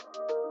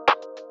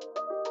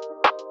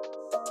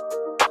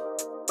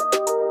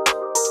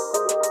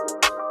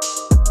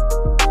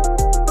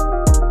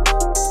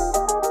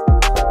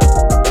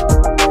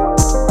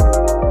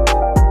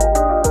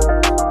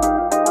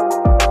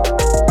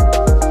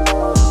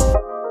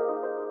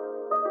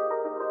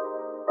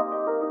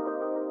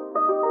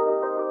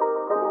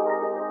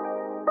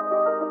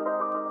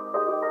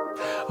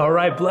All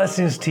right,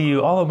 blessings to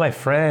you, all of my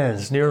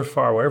friends, near or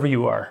far, wherever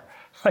you are.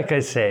 Like I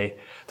say,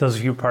 those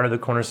of you part of the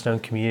Cornerstone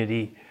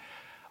community,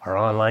 our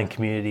online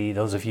community,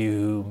 those of you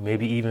who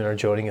maybe even are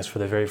joining us for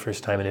the very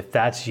first time. And if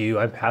that's you,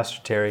 I'm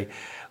Pastor Terry,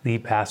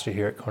 lead pastor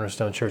here at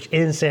Cornerstone Church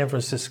in San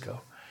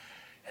Francisco.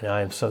 And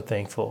I am so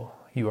thankful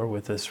you are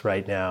with us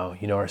right now.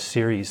 You know, our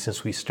series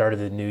since we started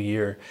the new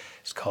year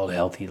is called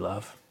Healthy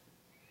Love.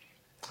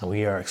 And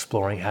we are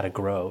exploring how to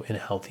grow in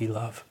healthy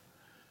love.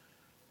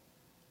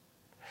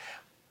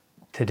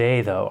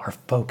 Today, though, our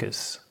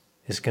focus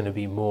is going to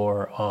be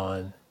more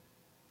on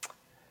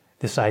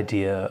this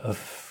idea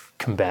of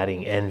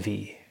combating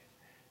envy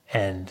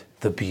and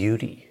the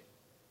beauty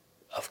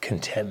of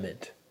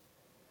contentment.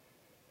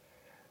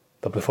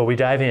 But before we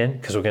dive in,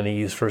 because we're going to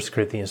use 1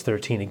 Corinthians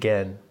 13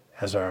 again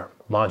as our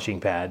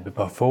launching pad, but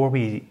before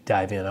we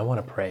dive in, I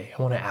want to pray.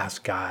 I want to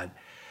ask God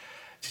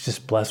to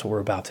just bless what we're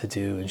about to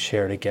do and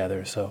share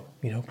together. So,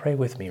 pray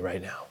with me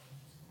right now.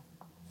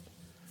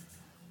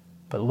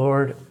 But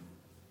Lord,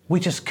 we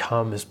just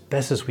come as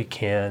best as we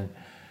can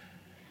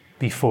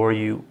before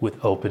you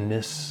with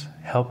openness.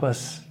 Help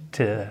us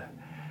to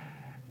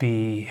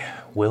be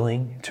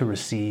willing to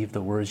receive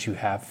the words you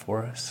have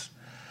for us.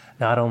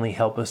 Not only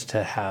help us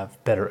to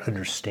have better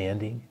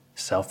understanding,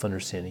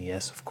 self-understanding,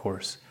 yes, of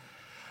course,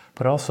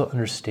 but also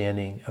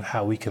understanding of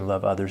how we can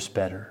love others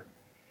better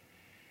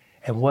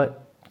and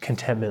what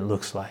contentment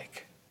looks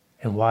like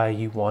and why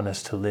you want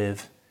us to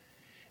live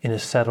in a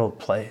settled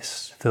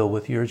place filled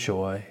with your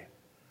joy,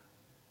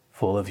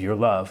 full of your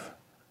love,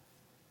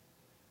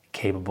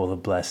 capable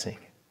of blessing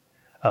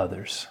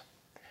others.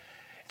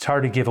 It's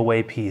hard to give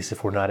away peace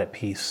if we're not at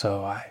peace,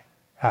 so I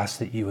ask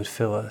that you would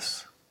fill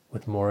us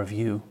with more of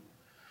you.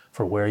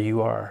 For where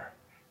you are,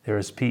 there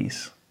is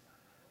peace,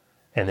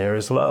 and there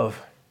is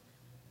love,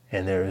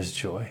 and there is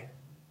joy.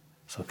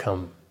 So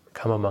come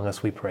among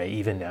us, we pray,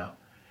 even now,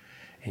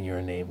 in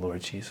your name,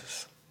 Lord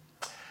Jesus.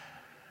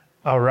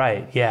 All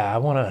right, I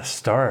want to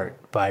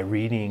start by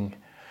reading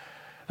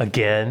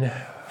again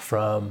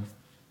from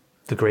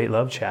the great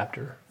love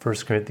chapter, 1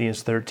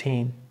 Corinthians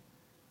 13.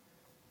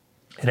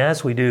 And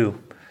as we do,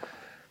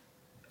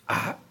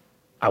 I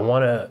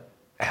want to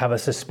have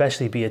us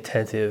especially be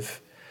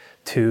attentive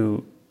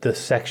to the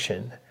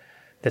section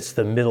that's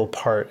the middle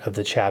part of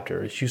the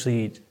chapter. It's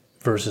usually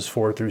verses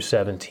 4 through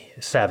 7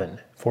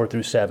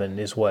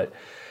 is what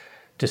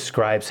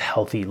describes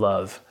healthy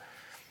love.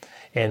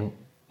 And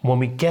when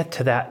we get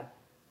to that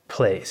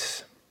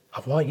place,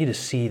 I want you to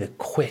see the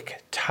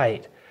quick,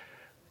 tight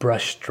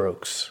brush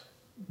strokes.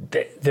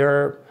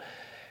 There,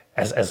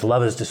 as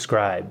love is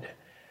described,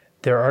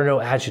 there are no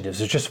adjectives,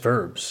 they're just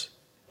verbs,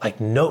 like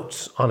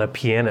notes on a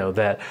piano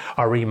that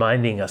are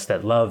reminding us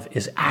that love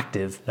is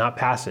active, not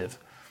passive,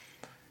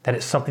 that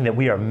it's something that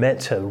we are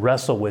meant to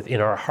wrestle with in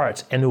our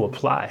hearts and to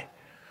apply,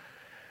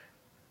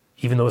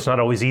 even though it's not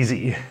always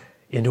easy,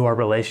 into our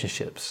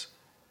relationships.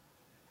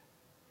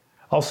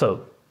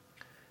 Also,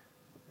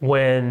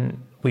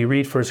 when we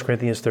read 1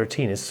 Corinthians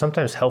 13, it's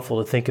sometimes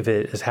helpful to think of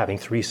it as having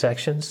 3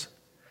 sections.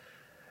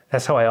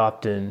 That's how I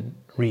often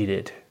read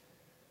it.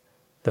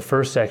 The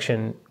first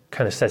section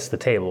kind of sets the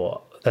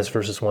table. That's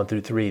verses 1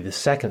 through 3. The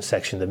second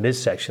section, the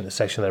midsection, the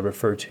section that I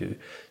referred to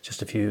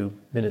just a few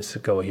minutes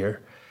ago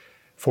here,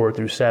 4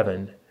 through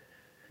 7,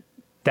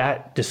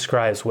 that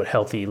describes what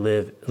healthy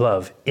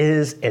love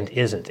is and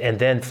isn't. And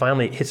then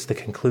finally it hits the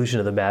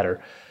conclusion of the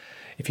matter.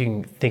 If you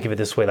can think of it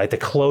this way, like the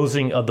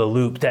closing of the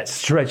loop that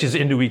stretches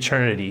into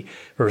eternity,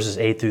 verses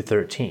 8 through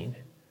 13.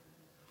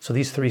 So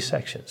these 3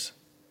 sections,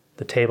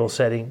 the table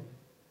setting,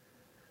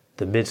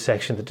 the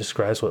midsection that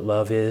describes what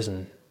love is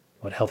and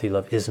what healthy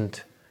love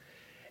isn't,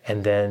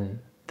 and then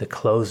the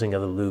closing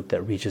of the loop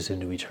that reaches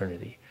into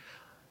eternity.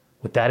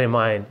 With that in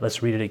mind,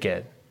 let's read it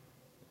again.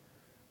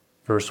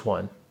 Verse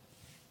 1.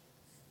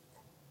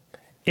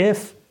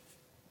 If,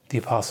 the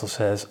apostle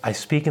says, I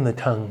speak in the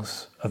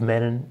tongues of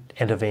men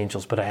and of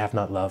angels, but I have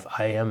not love,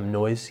 I am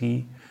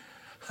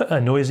a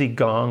noisy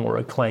gong or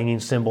a clanging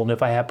cymbal. And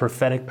if I have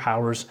prophetic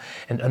powers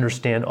and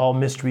understand all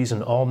mysteries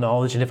and all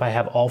knowledge, and if I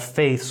have all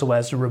faith so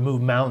as to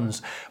remove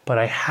mountains, but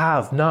I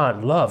have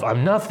not love,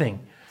 I'm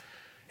nothing.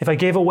 If I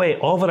gave away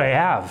all that I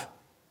have,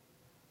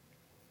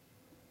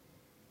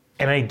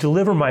 and I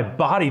deliver my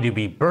body to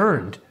be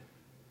burned,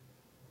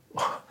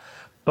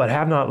 but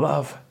have not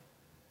love,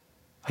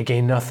 I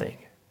gain nothing.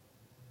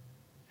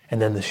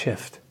 And then the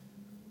shift.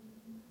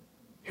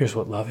 Here's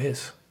what love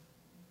is.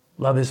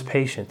 Love is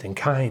patient and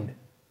kind.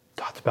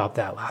 Talked about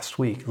that last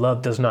week.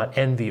 Love does not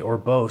envy or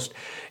boast.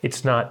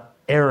 It's not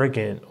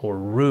arrogant or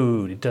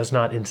rude. It does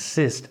not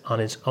insist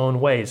on its own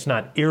way. It's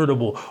not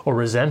irritable or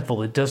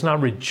resentful. It does not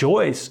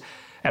rejoice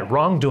at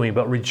wrongdoing,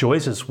 but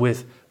rejoices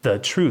with the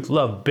truth.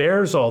 Love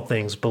bears all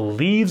things,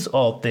 believes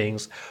all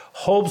things,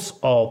 hopes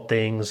all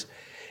things,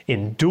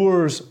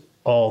 endures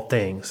all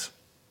things.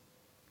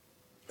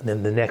 And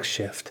then the next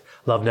shift,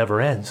 love never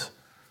ends.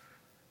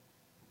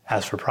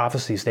 As for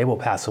prophecies, they will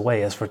pass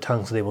away. As for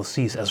tongues, they will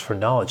cease. As for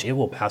knowledge, it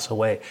will pass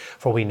away.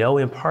 For we know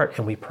in part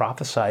and we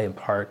prophesy in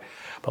part.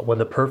 But when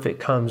the perfect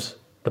comes,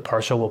 the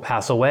partial will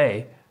pass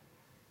away.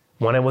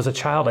 When I was a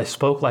child, I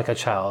spoke like a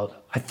child.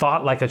 I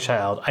thought like a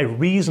child. I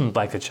reasoned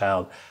like a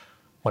child.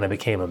 When I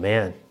became a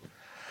man,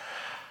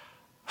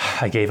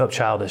 I gave up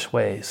childish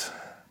ways.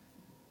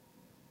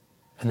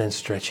 And then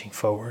stretching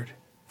forward,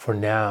 for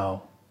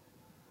now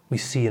we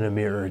see in a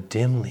mirror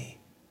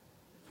dimly,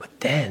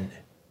 but then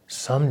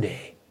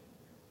someday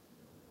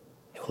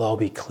it will all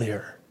be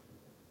clear.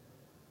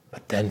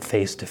 But then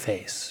face to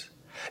face.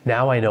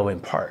 Now I know in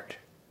part.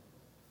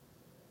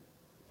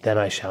 Then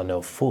I shall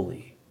know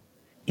fully,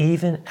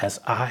 even as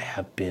I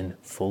have been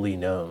fully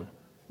known.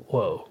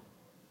 Whoa.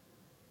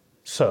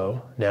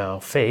 So now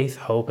faith,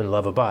 hope, and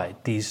love abide,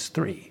 these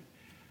three.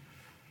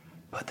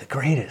 But the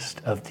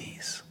greatest of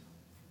these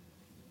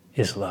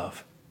is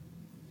love.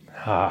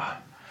 The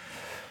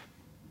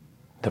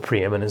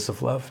preeminence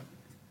of love.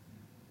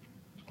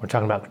 We're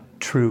talking about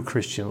true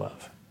Christian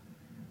love.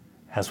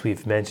 As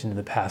we've mentioned in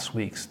the past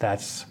weeks,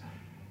 that's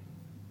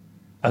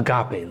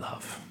agape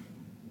love.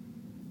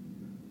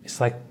 It's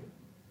like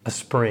a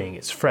spring.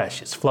 It's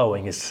fresh. It's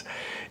flowing. It's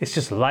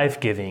just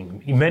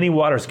life-giving. Many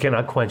waters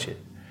cannot quench it.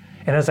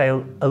 And as I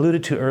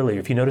alluded to earlier,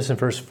 if you notice in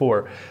verse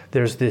 4,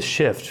 there's this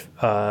shift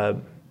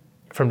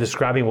from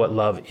describing what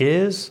love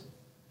is,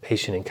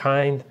 patient and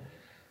kind,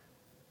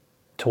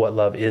 to what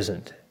love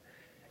isn't.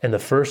 And the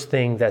first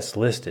thing that's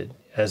listed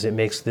as it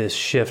makes this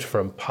shift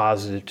from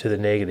positive to the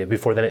negative,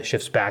 before then it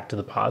shifts back to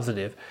the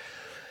positive,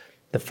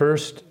 the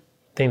first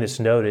thing that's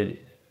noted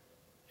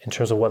in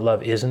terms of what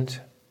love isn't,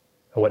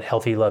 or what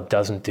healthy love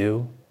doesn't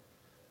do,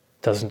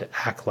 doesn't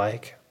act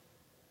like,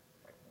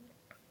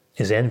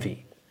 is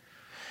envy.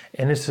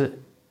 And it's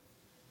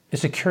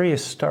a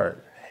curious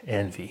start,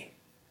 envy.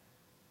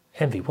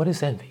 Envy, what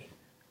is envy?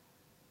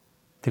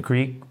 The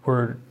Greek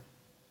word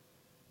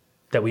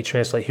that we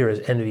translate here as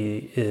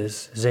envy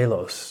is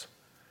zelos,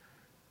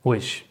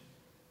 which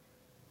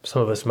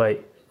some of us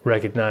might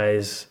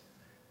recognize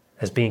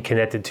as being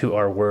connected to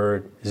our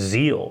word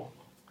zeal.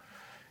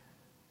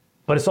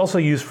 But it's also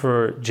used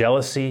for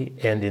jealousy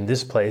and, in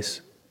this place,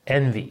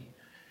 envy.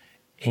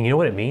 And you know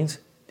what it means?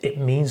 It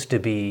means to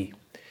be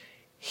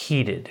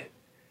heated,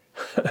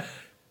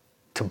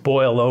 to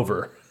boil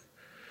over,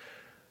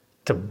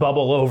 to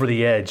bubble over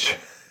the edge.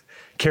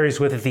 Carries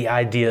with it the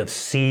idea of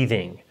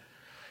seething.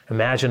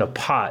 Imagine a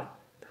pot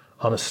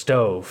on a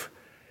stove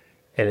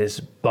and it's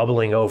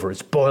bubbling over,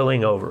 it's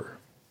boiling over.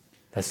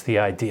 That's the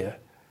idea.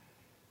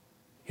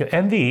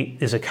 Envy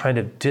is a kind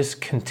of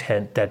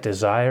discontent that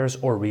desires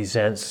or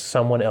resents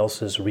someone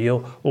else's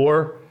real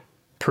or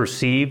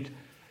perceived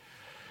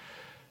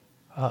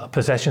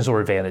possessions or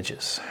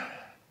advantages.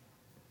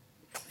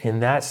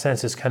 In that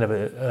sense, it's kind of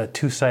a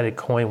two-sided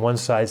coin. One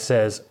side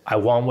says, I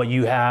want what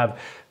you have.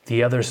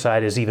 The other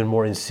side is even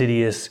more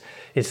insidious.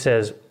 It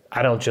says,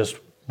 I don't just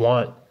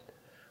want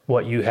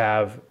what you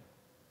have.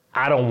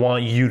 I don't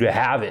want you to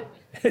have it.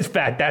 In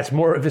fact, that's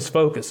more of his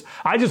focus.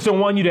 I just don't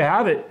want you to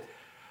have it.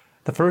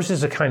 The first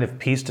is a kind of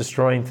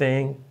peace-destroying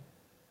thing,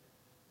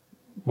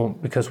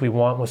 because we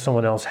want what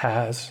someone else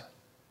has.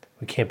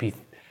 We can't be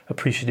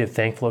appreciative,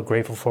 thankful, or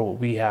grateful for what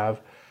we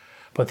have.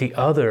 But the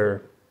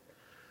other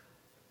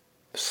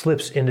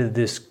slips into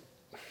this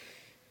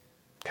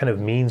kind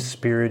of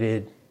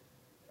mean-spirited,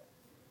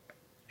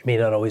 it may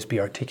not always be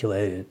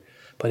articulated,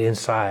 but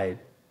inside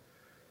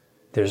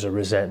there's a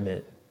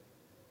resentment.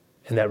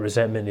 And that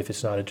resentment, if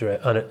it's not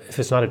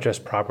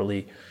addressed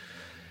properly,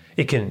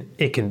 it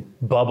can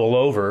bubble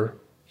over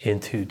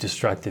into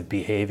destructive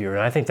behavior.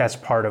 And I think that's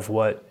part of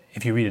what,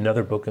 if you read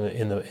another book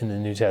in the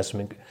New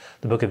Testament,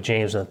 the book of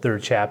James in the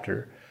 3rd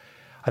chapter,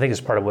 I think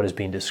it's part of what is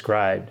being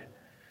described.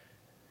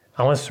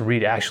 I want us to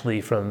read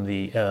actually from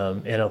the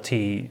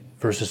NLT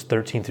verses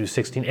 13 through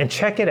 16 and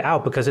check it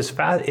out, because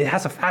it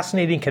has a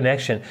fascinating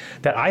connection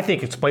that I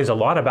think explains a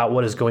lot about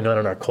what is going on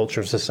in our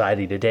culture and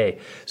society today.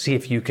 See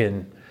if you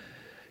can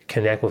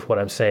connect with what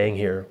I'm saying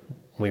here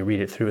when we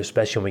read it through,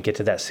 especially when we get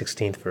to that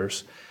 16th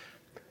verse.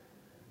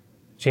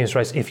 James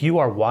writes, if you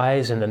are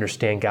wise and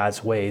understand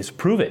God's ways,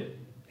 prove it.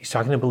 He's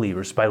talking to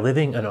believers, by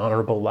living an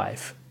honorable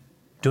life,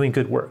 doing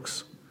good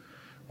works,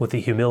 with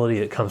the humility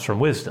that comes from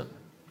wisdom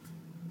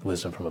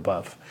from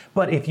above.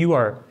 But if you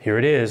are, here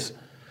it is,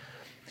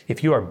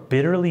 if you are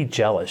bitterly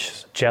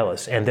jealous,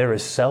 and there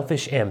is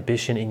selfish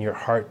ambition in your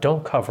heart,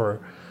 don't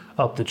cover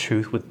up the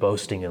truth with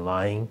boasting and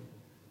lying.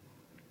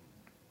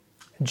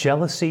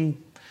 Jealousy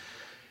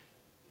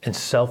and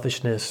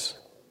selfishness,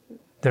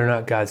 they're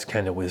not God's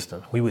kind of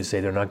wisdom. We would say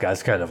they're not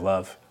God's kind of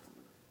love.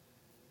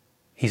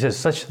 He says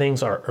such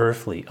things are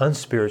earthly,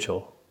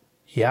 unspiritual.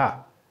 Yeah.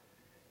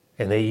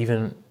 And they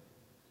even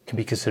can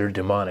be considered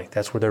demonic.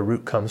 That's where their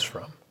root comes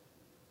from.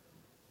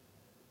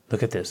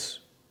 Look at this.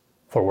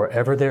 For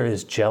wherever there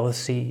is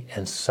jealousy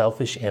and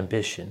selfish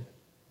ambition,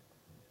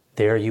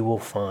 there you will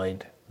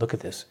find, look at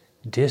this,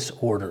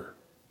 disorder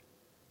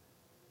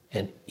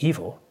and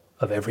evil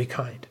of every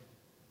kind.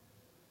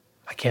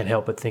 I can't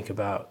help but think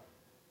about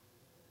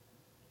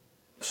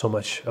so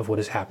much of what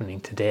is happening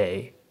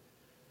today.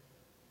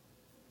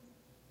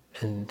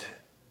 And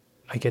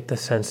I get the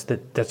sense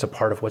that that's a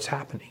part of what's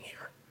happening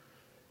here,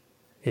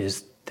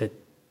 is that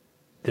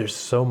there's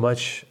so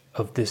much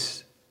of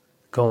this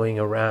going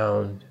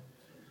around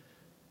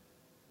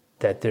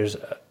that there's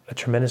a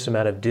tremendous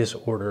amount of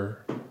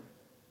disorder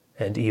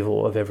and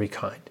evil of every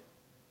kind.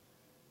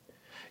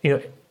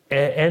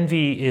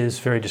 Envy is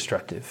very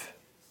destructive.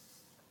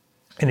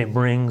 And it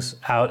brings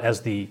out,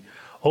 as the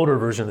older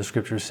version of the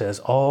scripture says,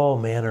 all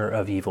manner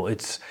of evil.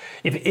 It's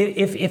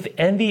if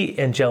envy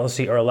and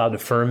jealousy are allowed to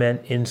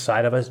ferment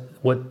inside of us,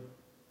 what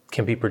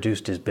can be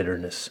produced is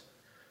bitterness.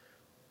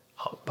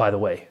 By the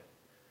way,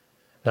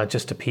 not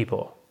just to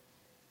people,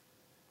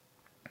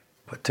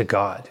 but to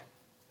God.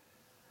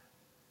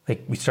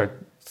 Like we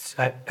start,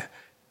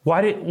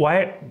 why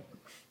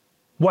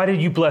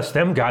did you bless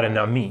them, God, and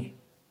not me?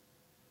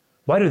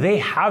 Why do they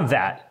have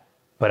that,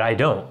 but I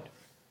don't?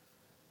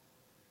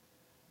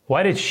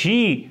 Why did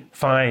she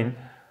find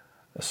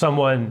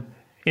someone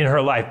in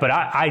her life, but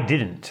I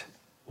didn't?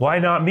 Why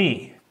not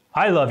me?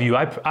 I love you.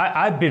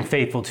 I've been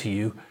faithful to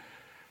you.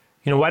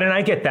 Why didn't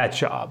I get that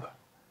job?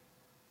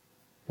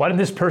 Why did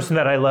this person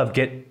that I love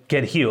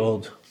get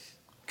healed?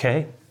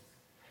 Okay?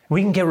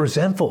 We can get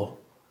resentful.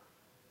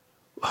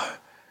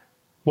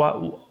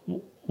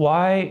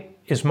 Why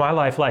is my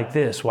life like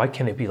this? Why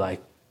can't it be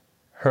like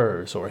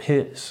hers or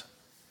his?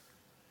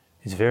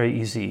 It's very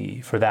easy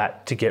for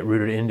that to get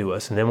rooted into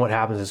us. And then what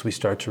happens is we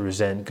start to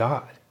resent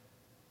God.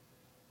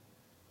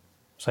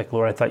 It's like,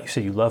 Lord, I thought you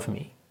said you love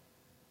me.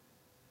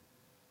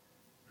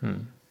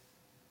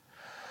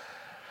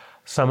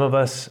 Some of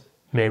us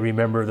may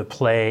remember the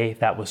play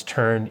that was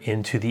turned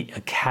into the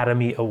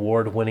Academy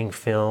Award-winning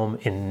film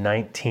in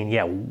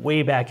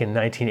way back in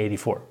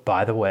 1984.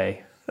 By the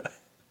way,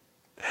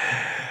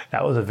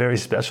 that was a very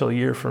special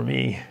year for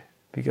me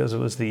because it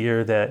was the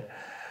year that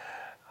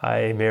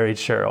I married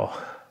Cheryl.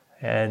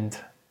 And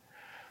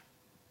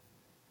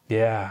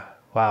yeah,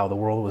 wow, the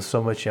world was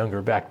so much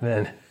younger back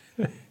then.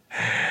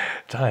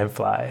 Time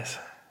flies.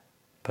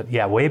 But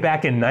yeah, way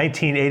back in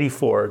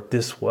 1984,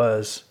 this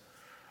was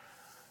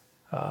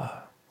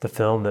the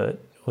film that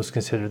was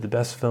considered the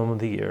best film of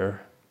the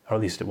year, or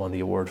at least it won the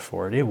award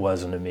for it. It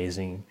was an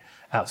amazing,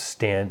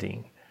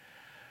 outstanding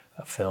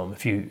film.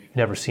 If you've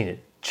never seen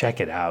it, check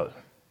it out.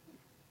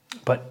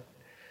 But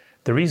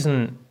the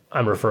reason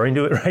I'm referring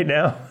to it right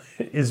now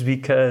is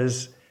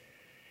because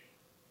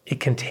it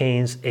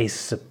contains a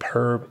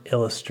superb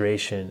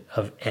illustration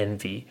of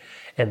envy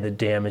and the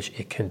damage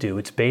it can do.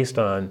 It's based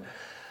on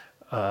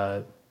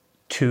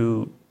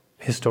two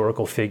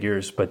historical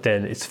figures, but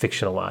then it's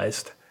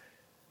fictionalized.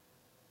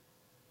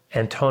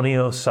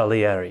 Antonio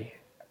Salieri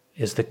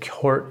is the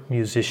court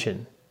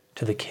musician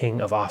to the King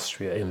of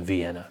Austria in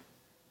Vienna.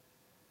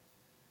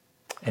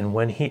 And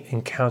when he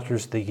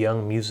encounters the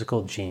young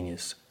musical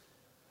genius,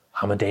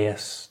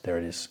 Amadeus, there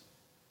it is,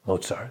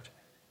 Mozart,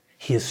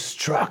 he is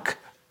struck,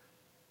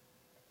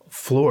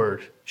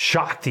 floored,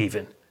 shocked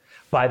even,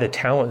 by the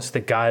talents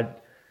that God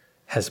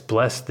has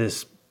blessed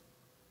this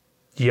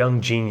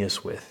young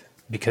genius with.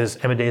 Because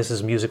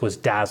Amadeus's music was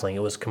dazzling,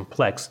 it was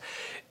complex.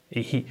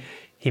 He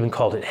even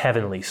called it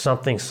heavenly,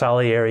 something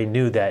Salieri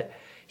knew that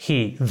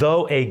he,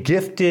 though a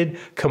gifted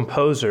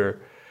composer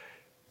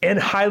and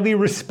highly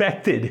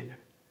respected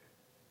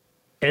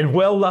and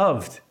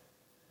well-loved,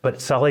 but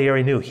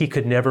Salieri knew he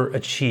could never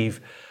achieve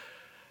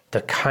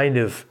the kind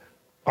of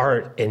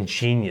art and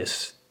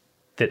genius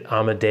that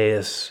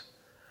Amadeus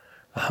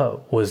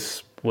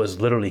was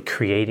literally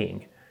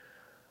creating,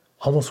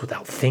 almost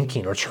without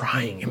thinking or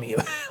trying. I mean,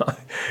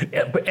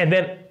 and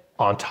then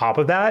on top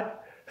of that,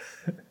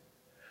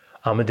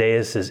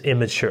 Amadeus is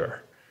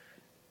immature.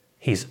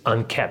 He's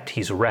unkept.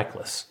 He's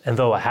reckless. And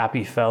though a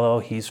happy fellow,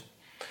 he's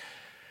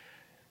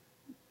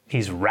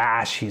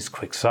rash. He's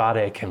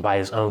quixotic, and by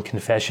his own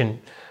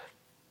confession,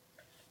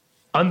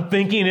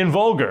 unthinking and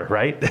vulgar.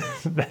 Right.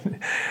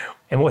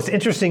 And what's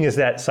interesting is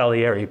that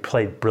Salieri,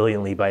 played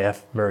brilliantly by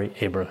F. Murray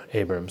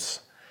Abrams.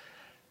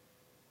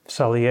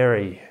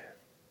 Salieri,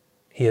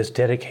 he has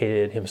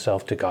dedicated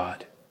himself to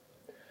God.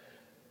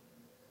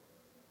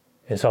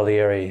 And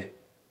Salieri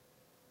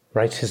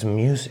writes his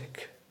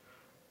music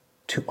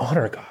to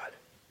honor God.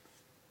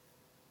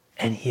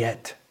 And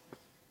yet,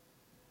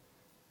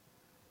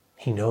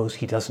 he knows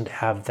he doesn't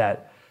have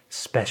that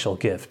special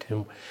gift.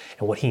 And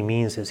what he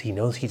means is he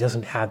knows he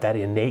doesn't have that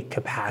innate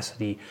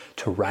capacity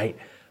to write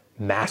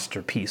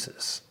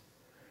masterpieces.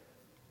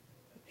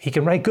 He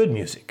can write good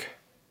music.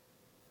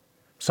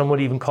 Some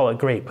would even call it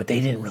great, but they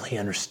didn't really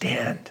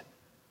understand,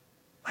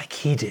 like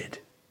he did,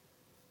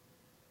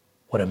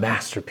 what a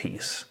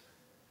masterpiece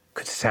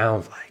could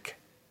sound like.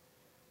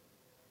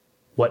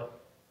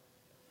 What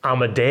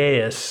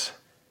Amadeus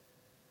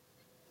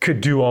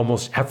could do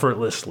almost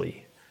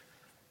effortlessly.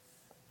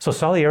 So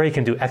Salieri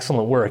can do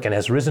excellent work and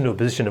has risen to a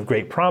position of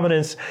great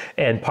prominence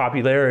and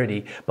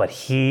popularity, but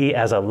he,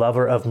 as a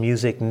lover of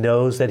music,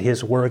 knows that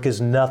his work is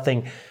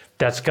nothing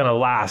that's going to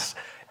last.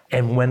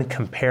 And when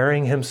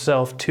comparing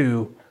himself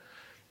to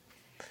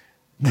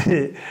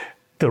the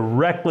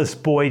reckless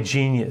boy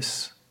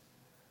genius,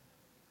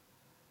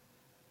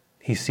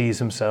 he sees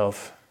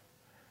himself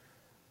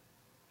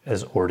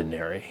as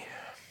ordinary.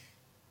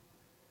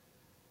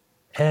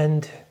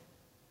 And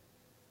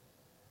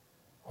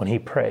when he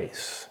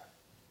prays,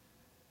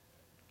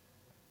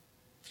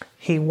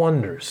 he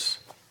wonders,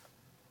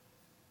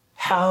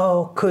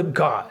 how could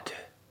God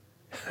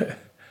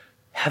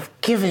have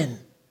given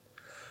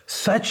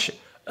such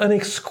an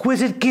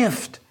exquisite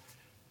gift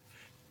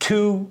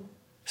to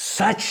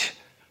such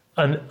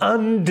an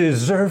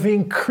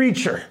undeserving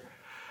creature?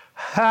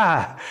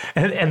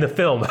 And the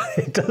film,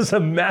 it does a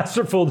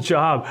masterful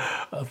job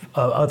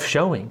of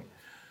showing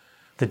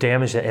the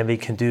damage that envy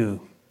can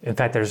do. In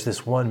fact, there's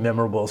this one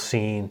memorable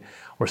scene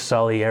where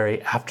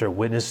Salieri, after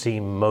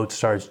witnessing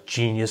Mozart's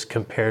genius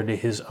compared to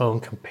his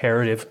own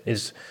comparative,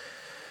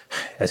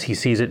 as he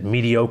sees it,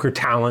 mediocre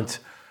talent,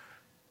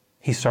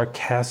 he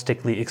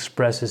sarcastically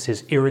expresses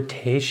his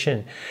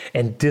irritation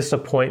and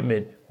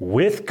disappointment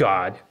with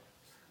God,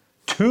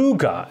 to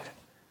God.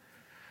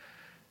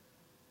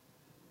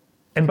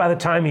 And by the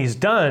time he's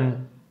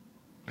done,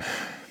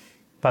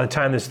 by the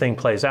time this thing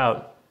plays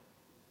out,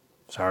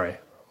 sorry,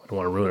 I don't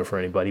want to ruin it for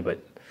anybody,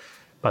 but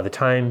by the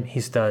time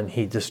he's done,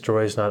 he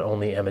destroys not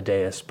only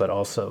Amadeus, but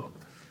also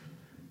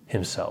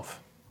himself.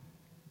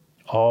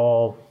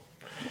 All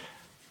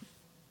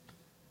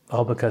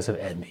because of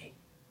envy.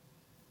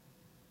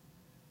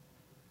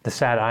 The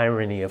sad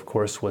irony, of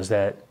course, was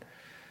that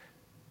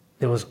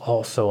it was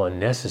also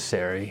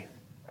unnecessary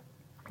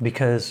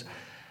because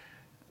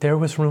there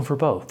was room for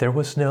both. There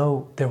was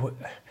no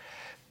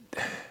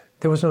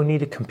need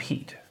to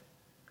compete.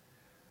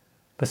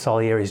 But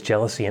Salieri's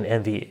jealousy and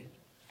envy,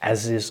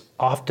 as is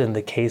often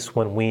the case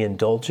when we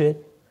indulge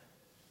it,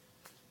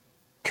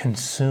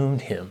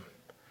 consumed him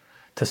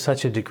to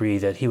such a degree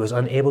that he was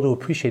unable to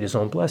appreciate his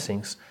own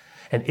blessings.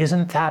 And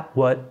isn't that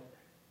what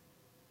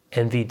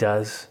envy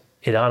does?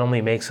 It not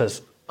only makes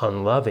us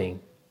unloving,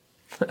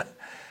 it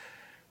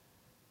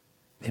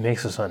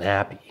makes us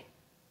unhappy.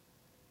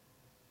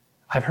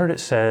 I've heard it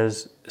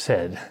said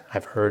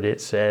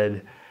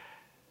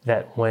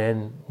that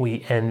when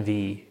we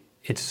envy,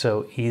 it's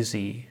so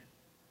easy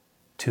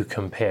to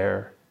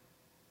compare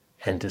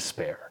and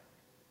despair.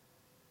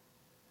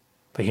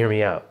 But hear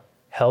me out.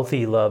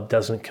 Healthy love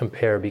doesn't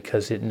compare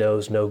because it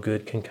knows no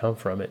good can come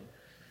from it.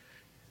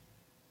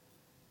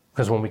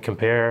 Because when we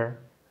compare,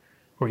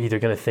 we're either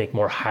going to think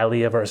more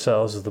highly of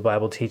ourselves, as the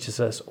Bible teaches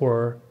us,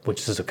 or,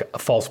 which is a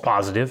false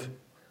positive,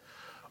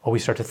 or we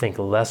start to think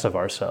less of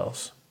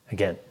ourselves.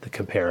 Again, the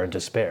compare and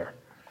despair.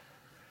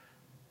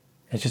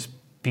 It just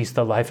beats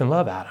the life and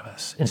love out of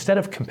us. Instead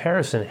of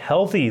comparison,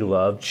 healthy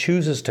love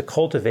chooses to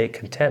cultivate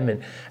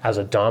contentment as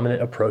a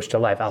dominant approach to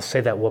life. I'll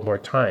say that one more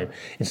time.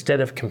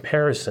 Instead of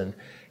comparison,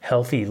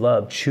 healthy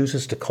love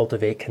chooses to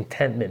cultivate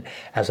contentment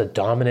as a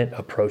dominant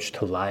approach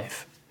to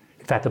life.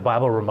 In fact, the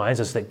Bible reminds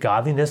us that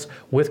godliness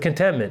with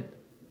contentment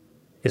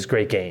is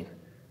great gain,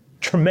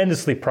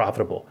 tremendously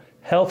profitable,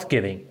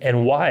 health-giving,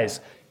 and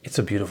wise. It's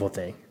a beautiful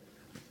thing.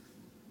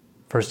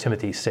 1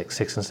 Timothy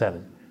 6 and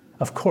 7.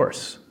 Of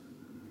course,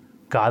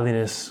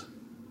 godliness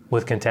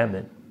with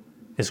contentment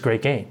is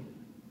great gain.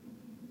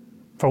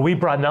 For we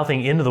brought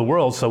nothing into the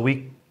world, so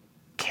we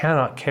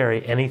cannot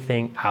carry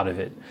anything out of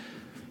it.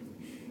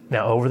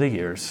 Now, over the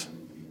years,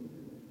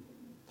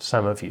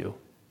 some of you,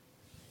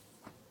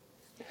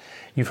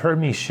 you've heard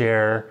me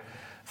share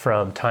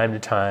from time to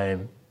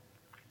time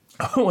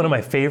one of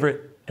my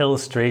favorite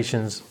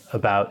illustrations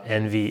about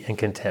envy and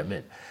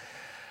contentment.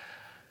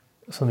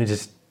 So let me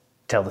just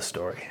tell the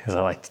story,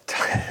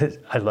 because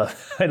I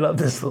love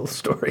this little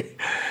story.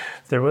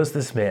 There was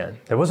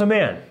a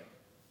man,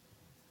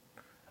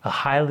 a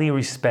highly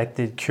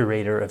respected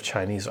curator of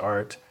Chinese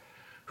art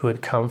who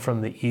had come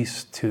from the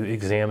East to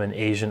examine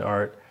Asian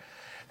art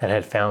that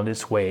had found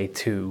its way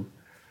to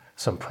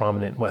some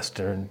prominent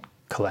Western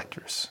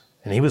collectors.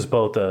 And he was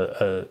both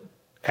an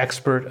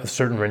expert of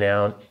certain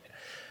renown,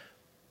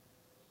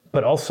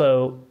 but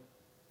also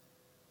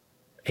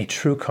a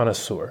true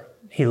connoisseur.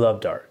 He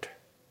loved art.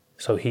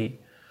 So he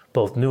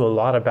both knew a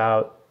lot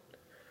about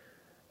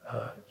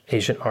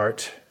Asian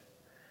art,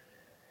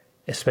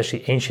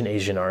 especially ancient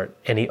Asian art,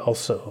 and he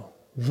also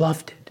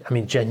loved it. I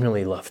mean,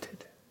 genuinely loved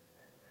it.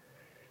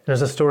 And as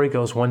the story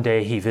goes, one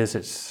day he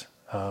visits,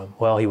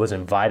 he was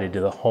invited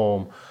to the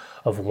home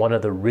of one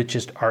of the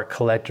richest art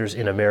collectors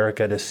in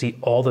America to see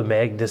all the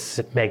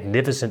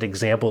magnificent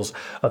examples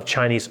of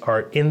Chinese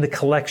art in the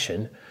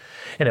collection.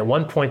 And at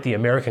one point, the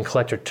American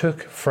collector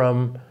took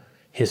from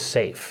his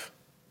safe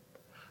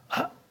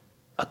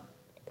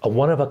a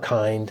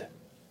one-of-a-kind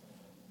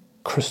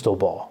crystal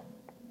ball,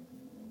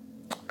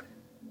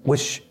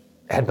 which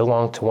had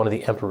belonged to one of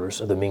the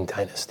emperors of the Ming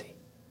Dynasty.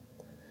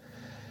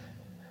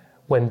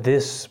 When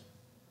this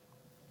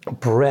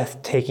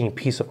breathtaking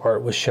piece of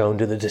art was shown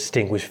to the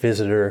distinguished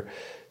visitor,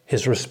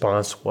 his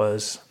response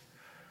was,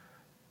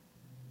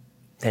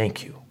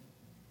 "Thank you.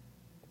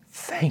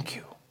 Thank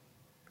you.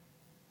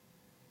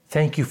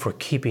 Thank you for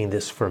keeping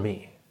this for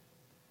me.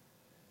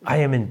 I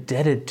am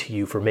indebted to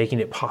you for making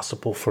it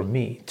possible for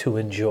me to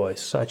enjoy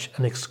such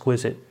an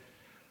exquisite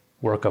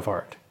work of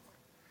art."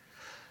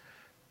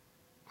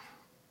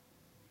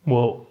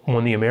 Well,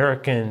 when the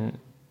American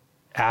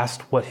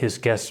asked what his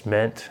guest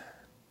meant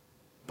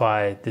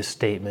by this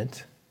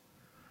statement,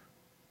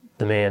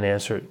 the man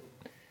answered,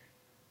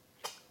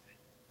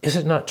 "Is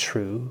it not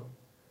true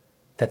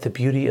that the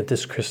beauty of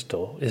this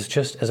crystal is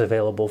just as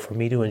available for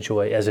me to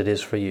enjoy as it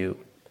is for you.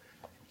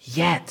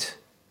 Yet,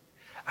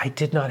 I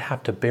did not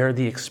have to bear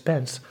the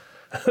expense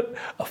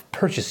of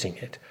purchasing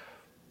it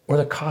or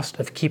the cost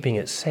of keeping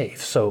it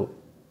safe. So,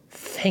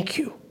 thank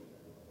you.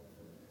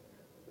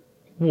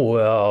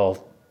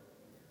 Well,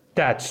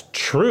 that's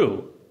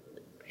true,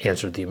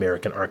 answered the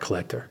American art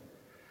collector.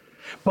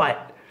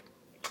 But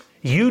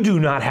you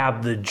do not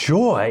have the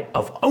joy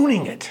of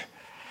owning it.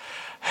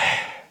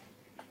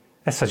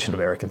 That's such an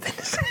American thing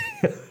to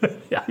say.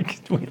 Yeah,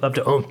 we love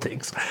to own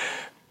things.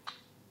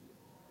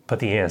 But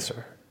the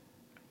answer,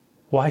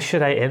 why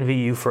should I envy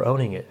you for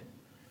owning it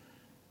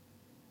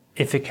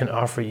if it can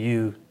offer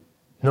you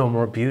no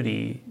more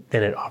beauty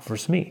than it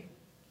offers me?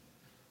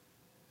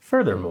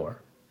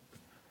 Furthermore,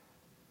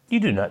 you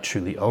do not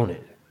truly own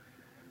it.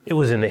 It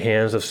was in the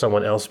hands of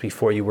someone else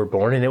before you were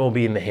born, and it will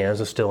be in the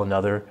hands of still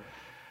another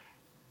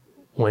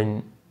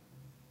when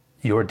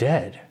you're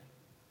dead.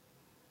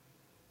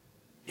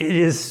 It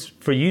is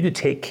for you to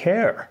take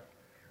care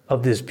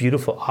of this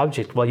beautiful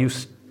object while you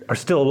are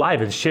still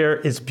alive and share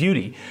its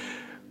beauty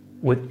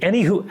with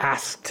any who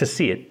ask to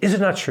see it. Is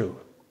it not true?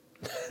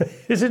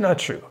 Is it not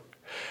true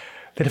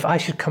that if I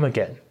should come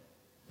again,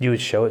 you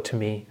would show it to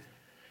me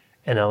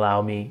and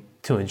allow me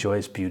to enjoy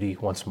its beauty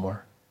once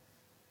more?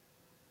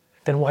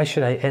 Then why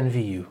should I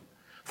envy you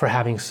for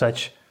having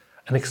such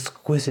an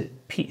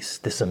exquisite piece,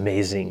 this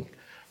amazing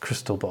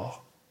crystal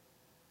ball?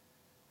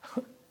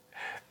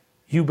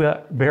 You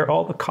bear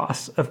all the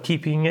costs of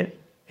keeping it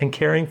and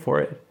caring for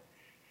it,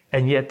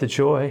 and yet the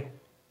joy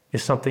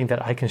is something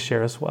that I can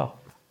share as well.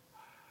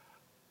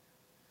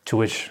 To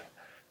which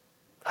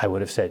I would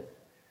have said,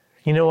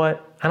 you know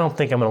what? I don't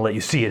think I'm going to let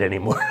you see it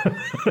anymore.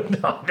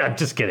 No, I'm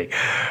just kidding.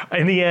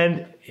 In the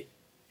end,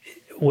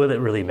 will it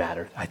really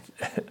matter?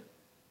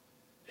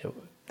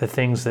 The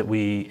things that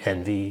we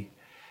envy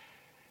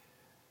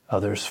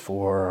others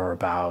for are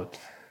about,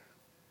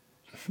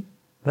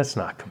 let's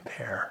not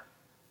compare.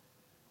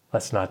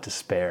 Let's not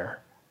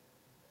despair.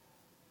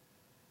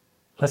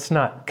 Let's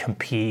not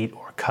compete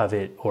or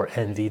covet or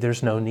envy.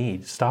 There's no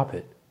need. Stop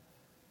it.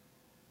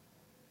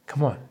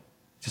 Come on.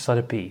 Just let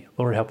it be.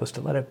 Lord, help us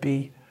to let it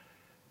be.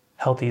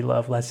 Healthy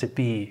love lets it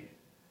be.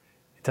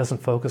 It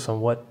doesn't focus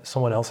on what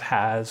someone else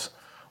has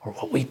or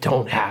what we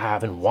don't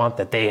have and want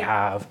that they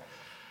have.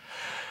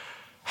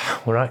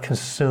 We're not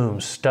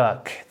consumed,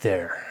 stuck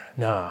there.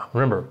 Nah,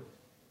 remember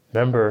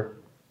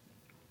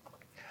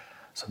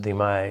something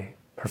my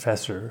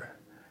professor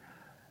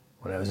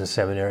when I was in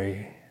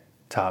seminary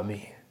taught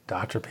me,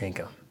 Dr.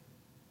 Pinkham.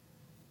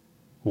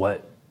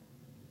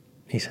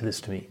 He said this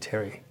to me,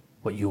 Terry,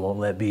 what you won't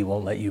let be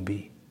won't let you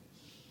be.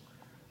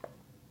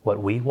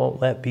 What we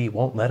won't let be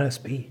won't let us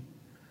be.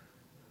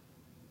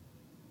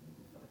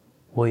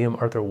 William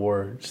Arthur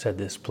Ward said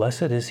this,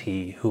 blessed is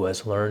he who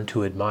has learned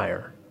to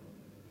admire,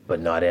 but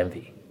not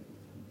envy,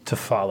 to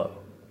follow,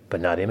 but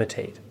not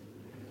imitate,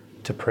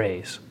 to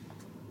praise,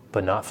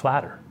 but not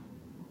flatter,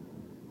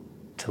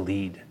 to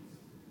lead,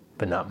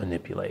 but not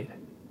manipulate.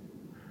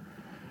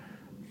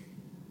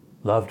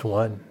 Loved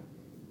one,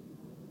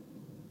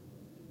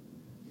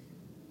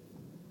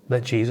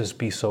 let Jesus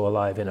be so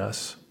alive in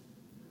us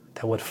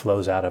that what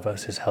flows out of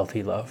us is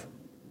healthy love.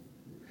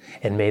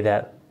 And may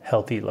that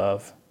healthy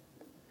love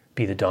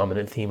be the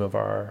dominant theme of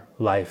our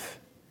life.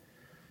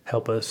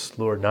 Help us,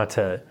 Lord, not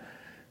to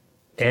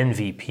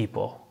envy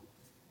people,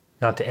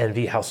 not to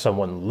envy how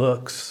someone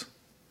looks,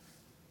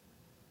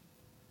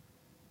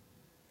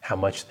 how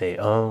much they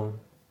own,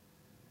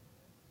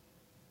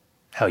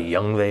 how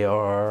young they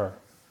are,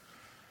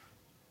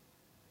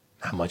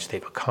 how much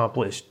they've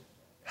accomplished,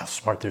 how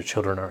smart their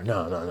children are.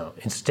 No.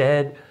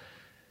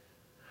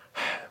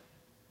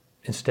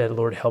 Instead,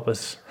 Lord, help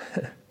us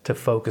to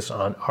focus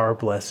on our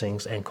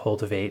blessings and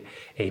cultivate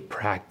a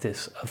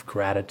practice of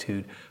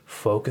gratitude.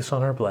 Focus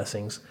on our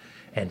blessings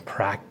and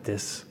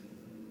practice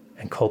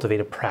and cultivate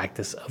a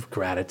practice of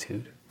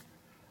gratitude.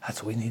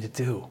 That's what we need to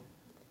do.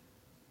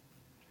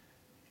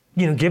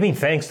 Giving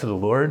thanks to the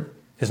Lord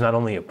is not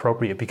only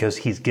appropriate because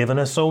he's given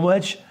us so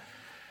much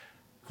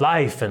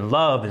life and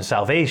love and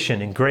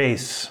salvation and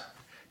grace,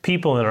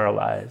 people in our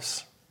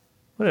lives,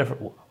 whatever,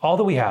 all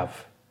that we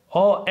have,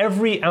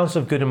 every ounce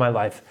of good in my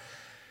life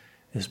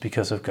is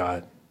because of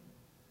God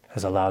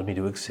has allowed me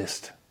to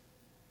exist.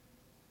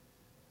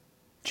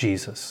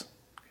 Jesus,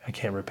 I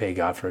can't repay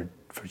God for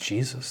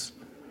Jesus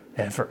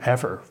and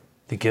forever,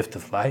 the gift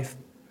of life.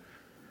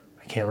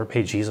 I can't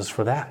repay Jesus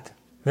for that.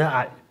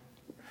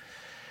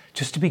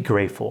 Just to be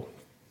grateful.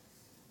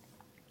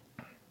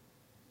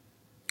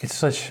 It's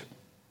such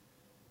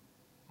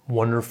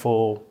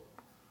wonderful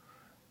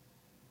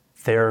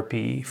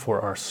therapy for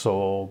our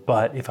soul,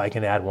 but if I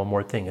can add one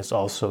more thing, it's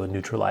also a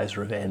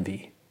neutralizer of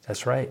envy.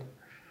 That's right.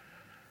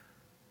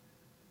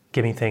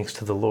 Giving thanks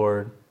to the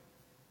Lord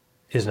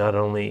is not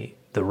only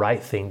the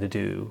right thing to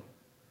do,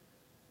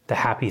 the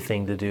happy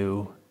thing to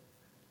do,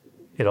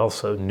 it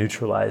also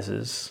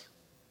neutralizes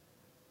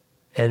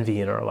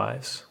envy in our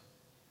lives.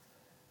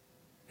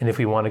 And if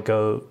we want to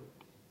go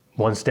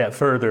one step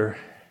further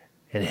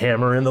and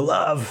hammer in the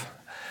love,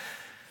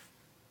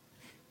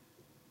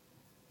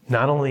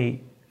 not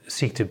only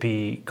seek to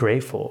be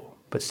grateful,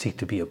 but seek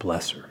to be a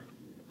blesser,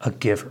 a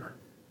giver.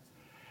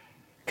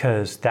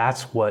 Because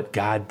that's what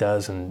God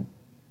does, and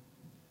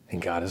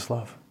God is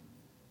love.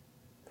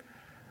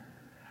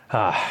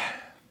 I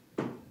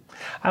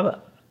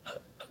have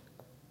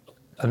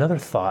another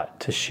thought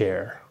to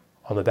share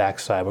on the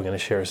backside. We're going to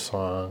share a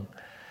song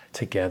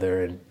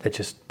together, and that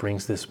just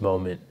brings this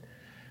moment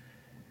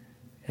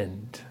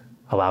and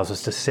allows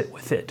us to sit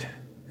with it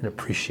and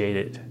appreciate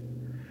it,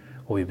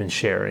 what we've been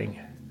sharing,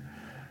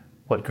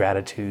 what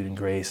gratitude and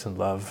grace and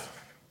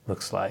love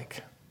looks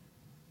like.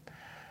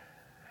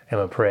 I'm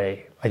going to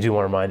pray. I do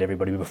want to remind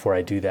everybody before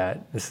I do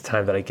that, this is the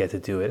time that I get to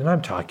do it. And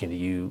I'm talking to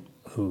you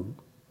who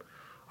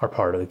are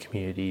part of the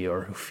community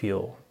or who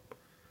feel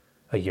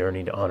a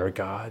yearning to honor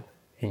God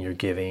in your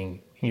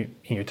giving, in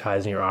your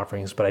tithes and your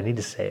offerings. But I need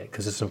to say it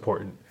because it's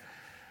important.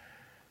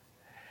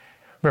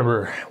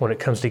 Remember, when it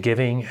comes to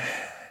giving,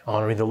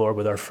 honoring the Lord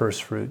with our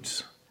first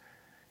fruits,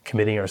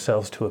 committing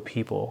ourselves to a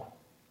people,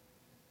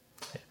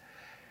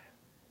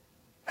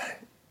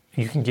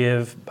 you can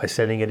give by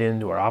sending it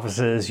into our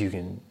offices. You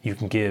can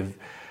give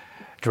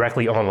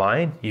directly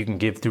online. You can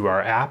give through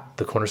our app,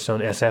 the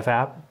Cornerstone SF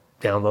app.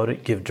 Download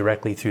it, give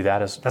directly through that.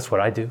 That's what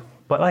I do.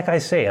 But like I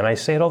say, and I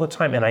say it all the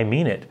time, and I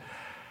mean it,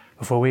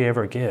 before we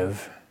ever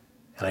give,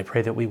 and I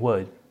pray that we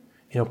would,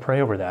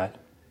 pray over that.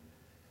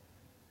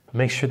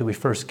 Make sure that we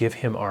first give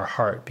him our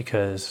heart,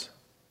 because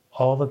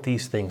all of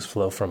these things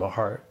flow from a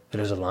heart that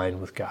is aligned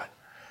with God.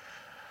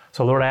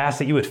 So Lord, I ask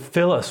that you would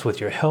fill us with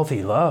your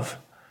healthy love.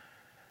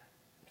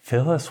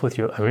 Fill us with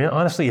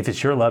honestly, if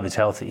it's your love, it's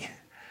healthy.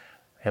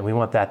 And we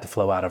want that to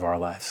flow out of our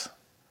lives.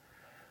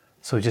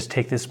 So just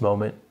take this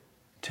moment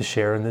to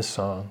share in this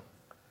song,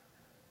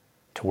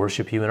 to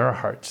worship you in our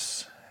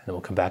hearts, and then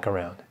we'll come back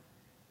around.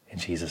 In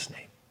Jesus'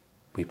 name,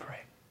 we pray.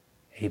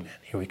 Amen.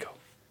 Here we go.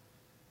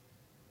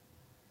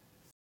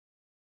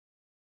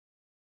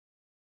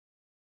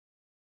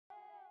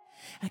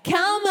 I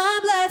count my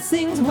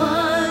blessings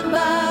one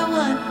by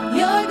one,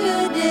 your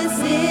goodness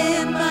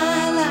in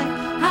my life.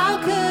 How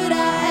could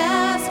I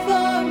ask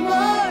for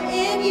more?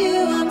 In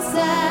you I'm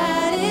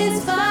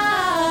satisfied.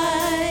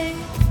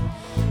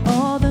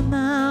 All the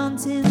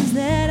mountains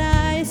that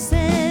I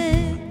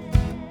ascend,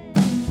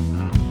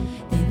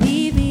 they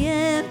leave me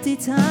empty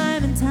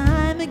time and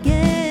time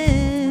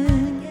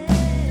again.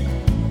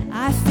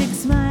 I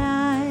fix my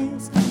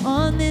eyes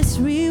on this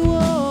reward,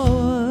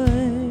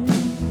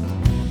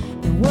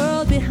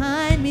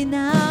 behind me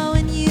now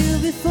and you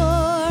before.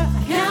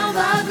 I count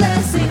my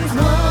blessings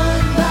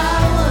one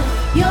by one,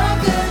 your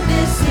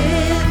goodness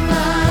in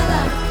my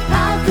life.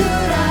 How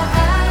could I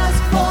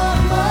ask for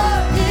more?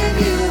 In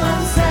you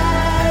I'm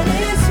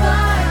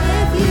satisfied.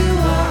 If you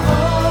are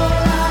all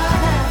I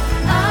have,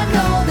 I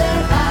know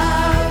that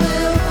I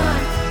will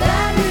find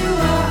that you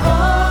are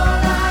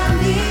all I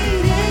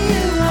need. In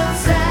you I'm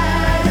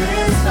satisfied.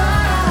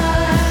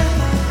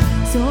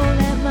 So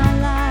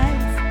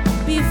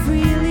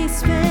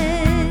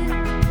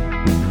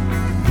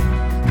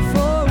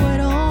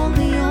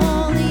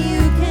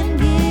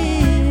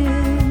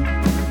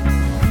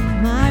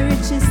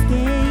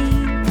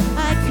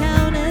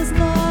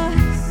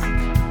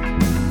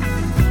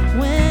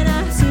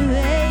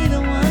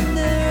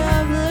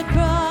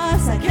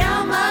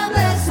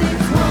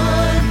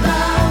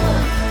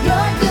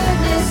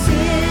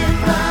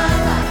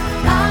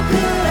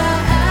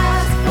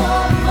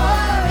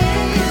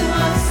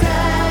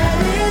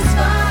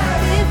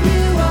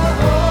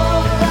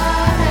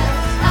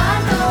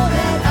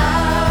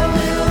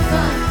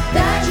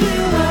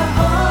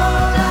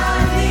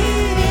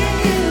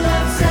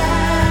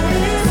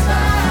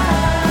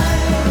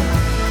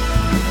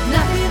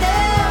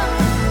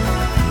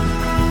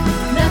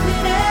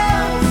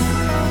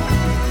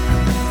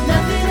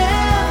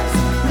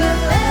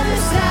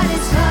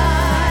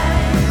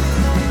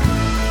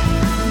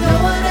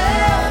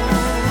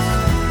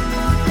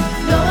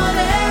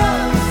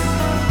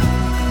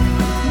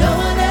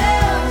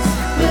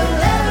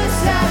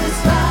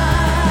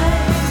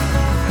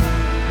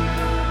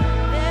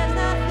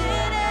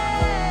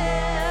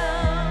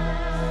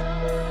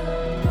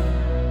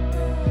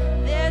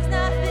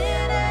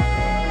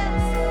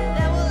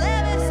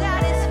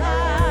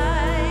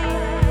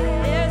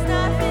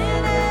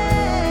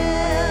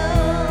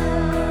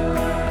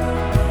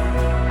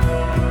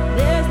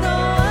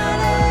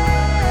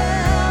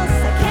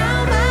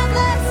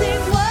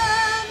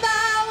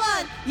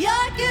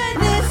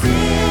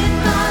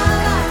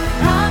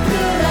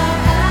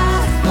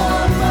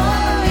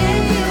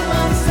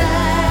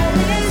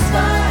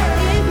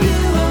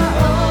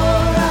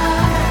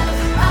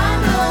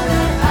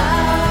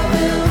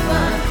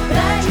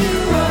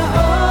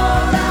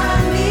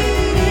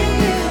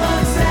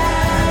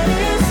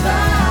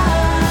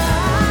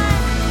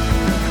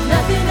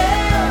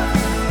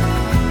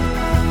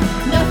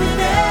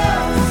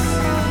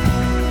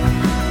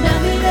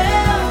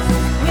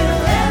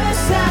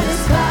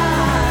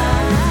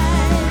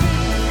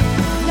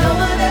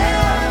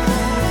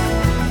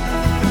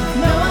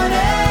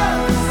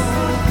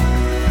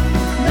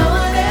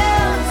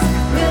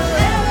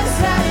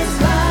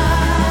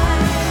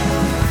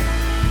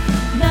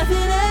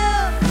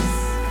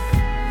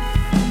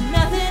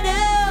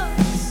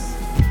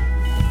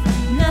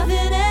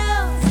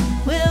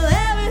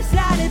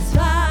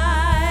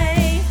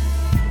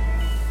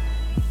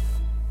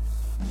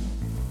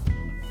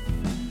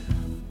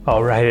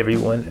All right,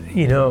 everyone.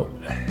 You know,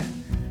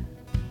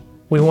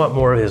 we want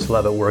more of his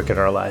love at work in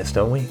our lives,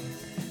 don't we?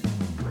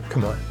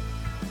 Come on.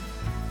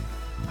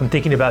 I'm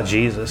thinking about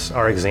Jesus,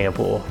 our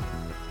example.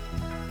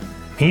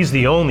 He's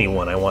the only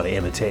one I want to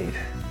imitate.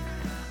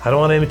 I don't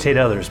want to imitate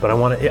others, but I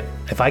want to,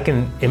 if I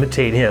can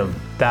imitate him,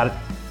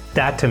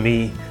 that to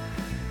me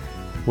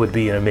would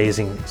be an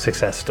amazing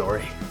success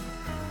story.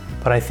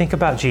 But I think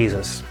about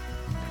Jesus.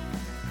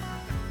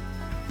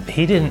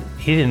 He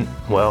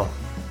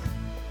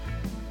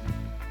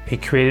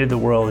created the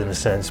world in a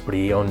sense, but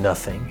he owned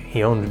nothing.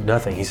 He owned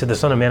nothing. He said the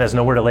Son of Man has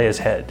nowhere to lay his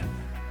head.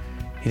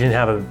 He didn't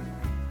have a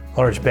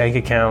large bank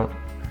account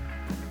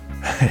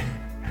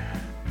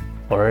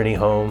or any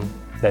home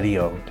that he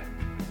owned.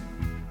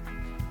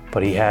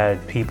 But he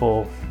had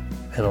people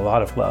and a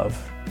lot of love,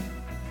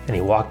 and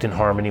he walked in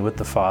harmony with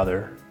the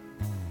Father.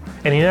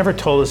 And he never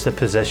told us that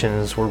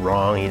possessions were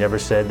wrong. He never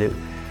said that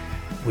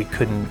we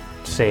couldn't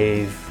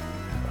save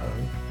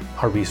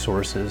our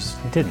resources.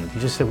 He didn't. He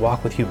just said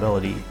walk with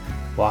humility,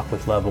 walk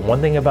with love. And one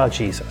thing about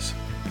Jesus,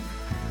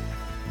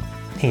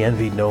 he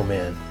envied no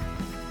man.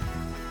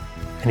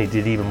 And he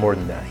did even more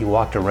than that. He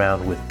walked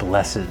around with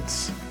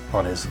blesseds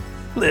on his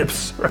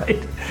lips,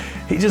 right?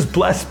 He just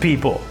blessed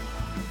people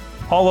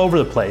all over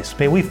the place.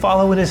 May we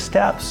follow in his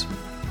steps.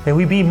 May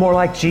we be more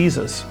like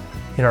Jesus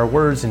in our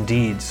words and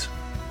deeds,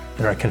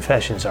 in our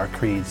confessions, our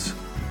creeds.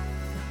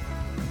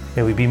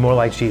 May we be more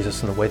like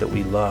Jesus in the way that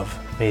we love.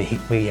 May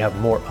we have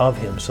more of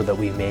him so that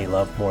we may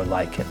love more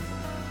like him.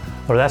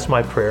 Lord, that's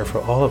my prayer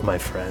for all of my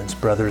friends,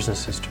 brothers and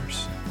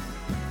sisters.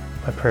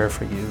 My prayer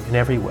for you in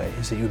every way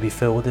is that you would be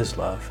filled with his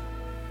love,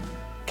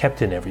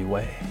 kept in every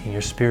way, in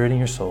your spirit, in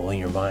your soul, in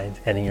your mind,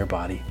 and in your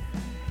body.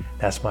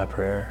 That's my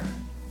prayer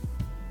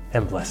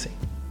and blessing.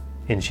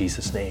 In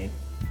Jesus' name.